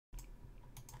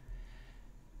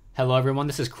Hello everyone,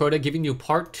 this is Crota giving you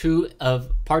part two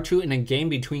in a game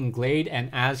between Glade and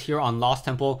Az here on Lost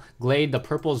Temple. Glade, the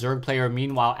purple Zerg player,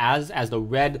 meanwhile Az as the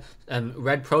red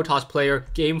Protoss player.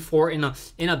 Game 4 in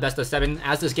a best of 7.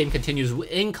 As this game continues,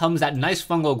 in comes that nice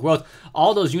fungal growth.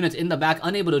 All those units in the back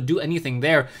unable to do anything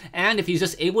there. And if he's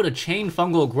just able to chain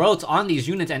fungal growths on these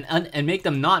units and make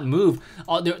them not move,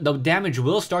 the damage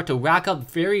will start to rack up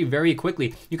very, very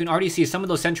quickly. You can already see some of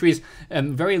those sentries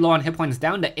very low on hit points,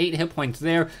 down to 8 hit points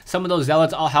there. Some of those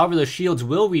zealots, however, the shields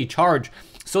will recharge,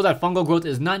 so that fungal growth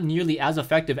is not nearly as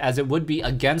effective as it would be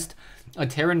against a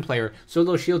Terran player. So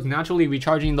those shields naturally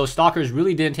recharging. Those stalkers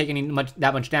really didn't take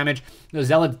that much damage. The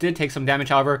zealots did take some damage,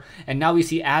 however, and now we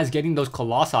see Az getting those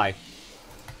colossi.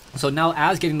 So now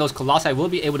Az getting those colossi will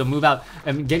be able to move out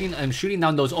and shooting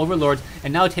down those overlords,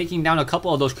 and now taking down a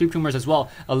couple of those creep tumors as well.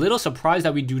 A little surprised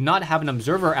that we do not have an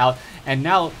observer out, and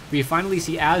now we finally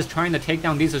see Az trying to take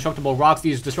down these destructible rocks.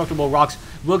 These destructible rocks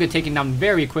will get taken down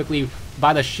very quickly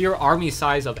by the sheer army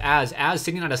size of Az. Az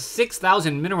sitting at a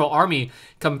 6,000 mineral army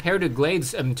compared to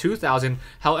Glade's 2,000.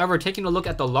 However, taking a look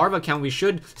at the larva count, we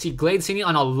should see Glade sitting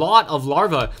on a lot of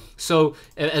larva. So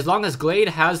as long as Glade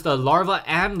has the larva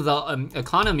and the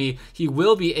economy, he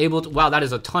will be able to... Wow, that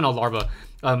is a ton of larva.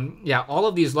 Yeah, all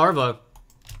of these larva...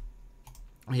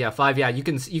 Yeah, 5, yeah, you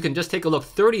can just take a look.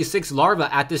 36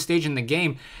 larva at this stage in the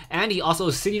game, and he also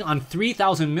is sitting on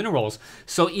 3,000 minerals.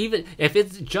 So even if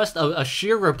it's just a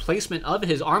sheer replacement of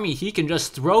his army, he can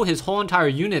just throw his whole entire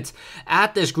units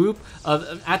at this group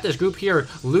here,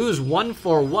 lose 1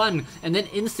 for 1, and then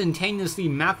instantaneously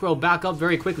macro back up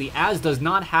very quickly. Az does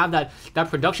not have that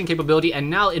production capability, and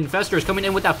now Infestor is coming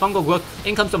in with that fungal growth.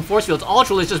 In comes some force fields.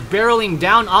 Ultra is just barreling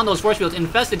down on those force fields.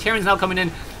 Infested Terrans now coming in,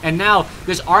 and now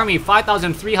this army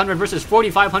 5,300 versus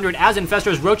 4,500 as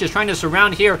Infestor's Roach is trying to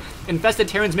surround here. Infested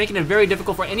Terrans making it very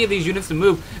difficult for any of these units to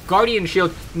move. Guardian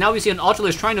Shield. Now we see an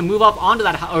Ultralist trying to move up onto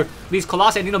that, or these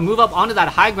Colossi need to move up onto that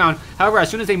high ground. However, as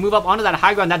soon as they move up onto that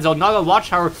high ground, that Xel'Naga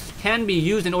Watchtower can be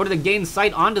used in order to gain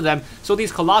sight onto them. So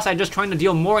these Colossi just trying to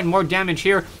deal more and more damage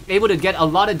here, able to get a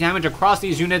lot of damage across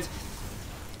these units,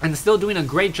 and still doing a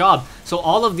great job. So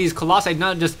all of these Colossi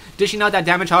now just dishing out that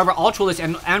damage. However, Ultralist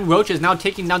and Roach is now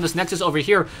taking down this Nexus over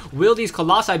here. Will these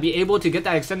Colossi be able to get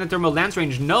that extended thermal lance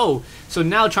range? No. So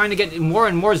now trying to get more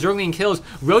and more Zergling kills.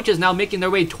 Roach is now making their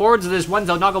way towards this one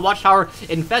Xel'Naga Watchtower.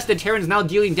 Infested Terrans now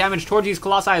dealing damage towards these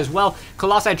Colossi as well.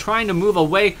 Colossi trying to move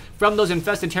away from those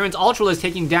Infested Terrans. Ultralist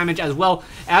taking damage as well,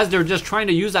 as they're just trying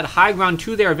to use that high ground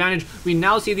to their advantage. We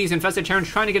now see these Infested Terrans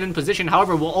trying to get in position.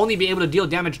 However, will only be able to deal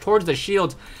damage towards the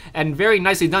shields, and very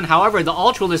nicely done. However, the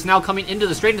Ultralist now coming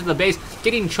straight into the base,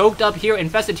 getting choked up here.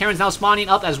 Infested Terrans now spawning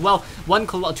up as well.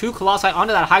 2 Colossi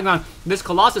onto that high ground. This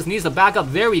Colossus needs to back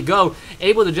up. There we go.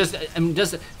 Able to just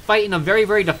fight in a very,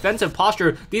 very defensive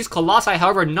posture. These Colossi,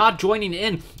 however, not joining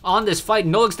in on this fight.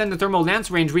 No extended thermal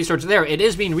lance range research there. It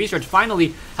is being researched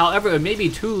finally. However, it may be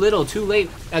too little, too late,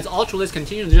 as Ultralist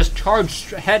continue to just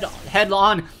charge head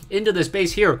on into this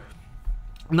base here.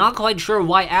 Not quite sure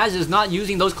why Az is not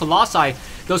using those Colossi.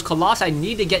 Those Colossi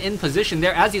need to get in position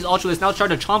there, as these Ultralists now start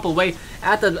to chomp away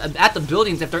at the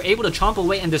buildings. If they're able to chomp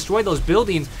away and destroy those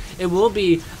buildings, it will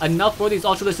be enough for these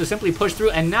Ultralists to simply push through.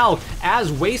 And now Az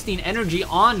wasting energy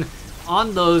on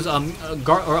those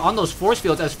force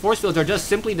fields, as force fields are just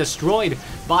simply destroyed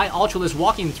by Ultralists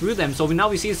walking through them. So now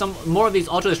we see some more of these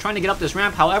Ultralists trying to get up this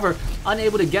ramp, however,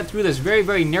 unable to get through this very,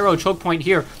 very narrow choke point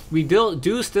here. We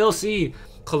do still see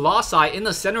Colossi in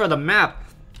the center of the map.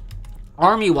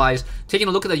 Army-wise, taking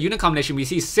a look at the unit combination, we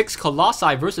see 6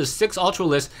 Colossi versus 6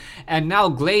 Ultralists, and now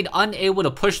Glade unable to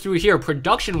push through here.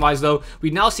 Production-wise, though, we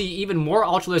now see even more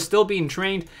Ultralists still being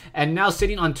trained, and now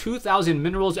sitting on 2,000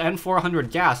 minerals and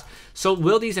 400 gas. So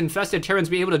will these Infested Terrans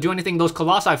be able to do anything? Those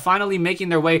Colossi finally making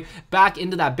their way back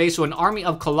into that base. So an army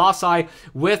of Colossi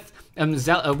with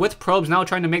probes now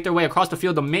trying to make their way across the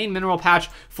field. The main mineral patch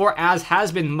for Az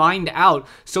has been mined out,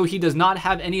 so he does not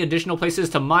have any additional places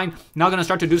to mine. Now going to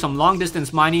start to do some long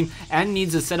distance mining, and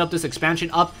needs to set up this expansion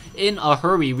up in a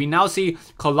hurry. We now see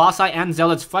Colossi and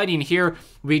Zealots fighting here.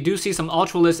 We do see some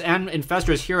Ultralists and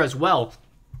Infestors here as well.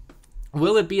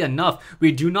 Will it be enough?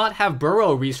 We do not have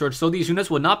burrow research, so these units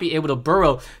will not be able to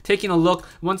burrow. Taking a look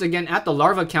once again at the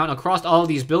larva count across all of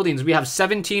these buildings, we have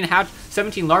 17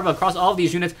 larvae across all of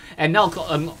these units, and now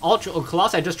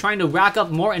Colossi just trying to rack up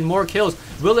more and more kills.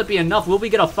 Will it be enough? Will we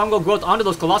get a fungal growth onto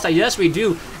those Colossi? Yes, we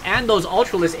do. And those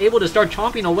Ultralists able to start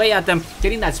chomping away at them,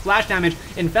 getting that splash damage.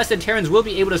 Infested Terrans will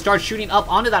be able to start shooting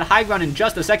up onto that high ground in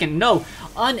just a second. No,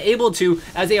 unable to,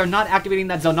 as they are not activating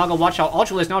that Xel'Naga Watchtower.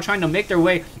 Ultralists now trying to make their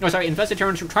way, or sorry, Infested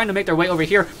Terrans trying to make their way over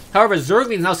here. However,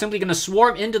 Zerglings now simply going to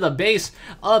swarm into the base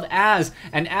of Az,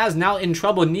 and Az now in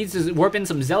trouble, needs to warp in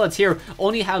some Zealots here,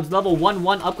 only has level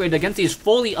 1/1 upgrade against these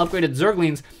fully upgraded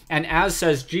Zerglings, and Az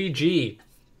says GG.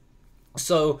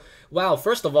 So, wow,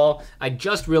 first of all, I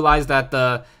just realized that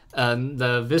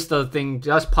the Vista thing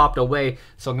just popped away,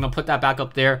 so I'm gonna put that back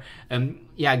up there.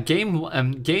 Yeah,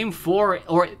 game 4,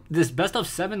 or this best of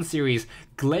 7 series,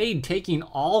 Glade taking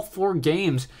all 4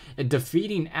 games and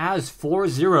defeating Az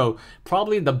 4-0.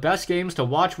 Probably the best games to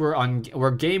watch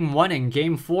were game 1 and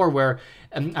game 4, where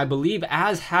I believe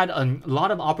Az had a lot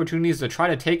of opportunities to try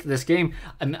to take this game.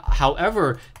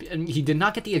 However, he did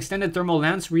not get the extended thermal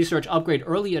lance research upgrade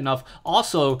early enough.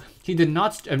 Also, he did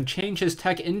not change his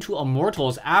tech into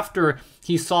Immortals after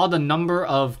he saw the number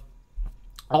of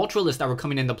Ultralists that were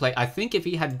coming into play. I think if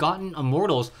he had gotten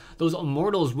Immortals, those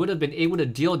Immortals would have been able to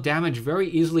deal damage very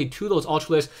easily to those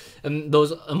Ultralists, and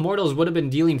those Immortals would have been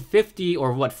dealing 50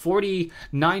 or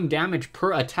 49 damage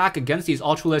per attack against these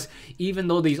Ultralists, even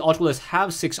though these Ultralists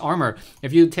have 6 armor.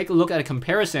 If you take a look at a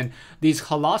comparison, these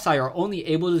Colossi are only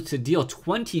able to deal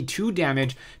 22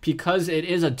 damage because it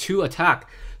is a 2 attack.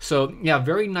 So yeah,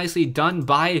 very nicely done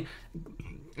by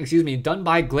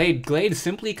Glade. Glade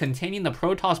simply containing the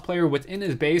Protoss player within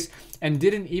his base and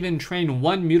didn't even train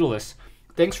 1 Mutalisk.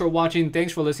 Thanks for watching.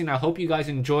 Thanks for listening. I hope you guys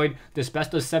enjoyed this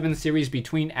best of 7 series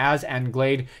between Az and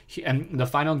Glade, and the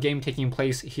final game taking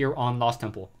place here on Lost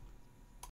Temple.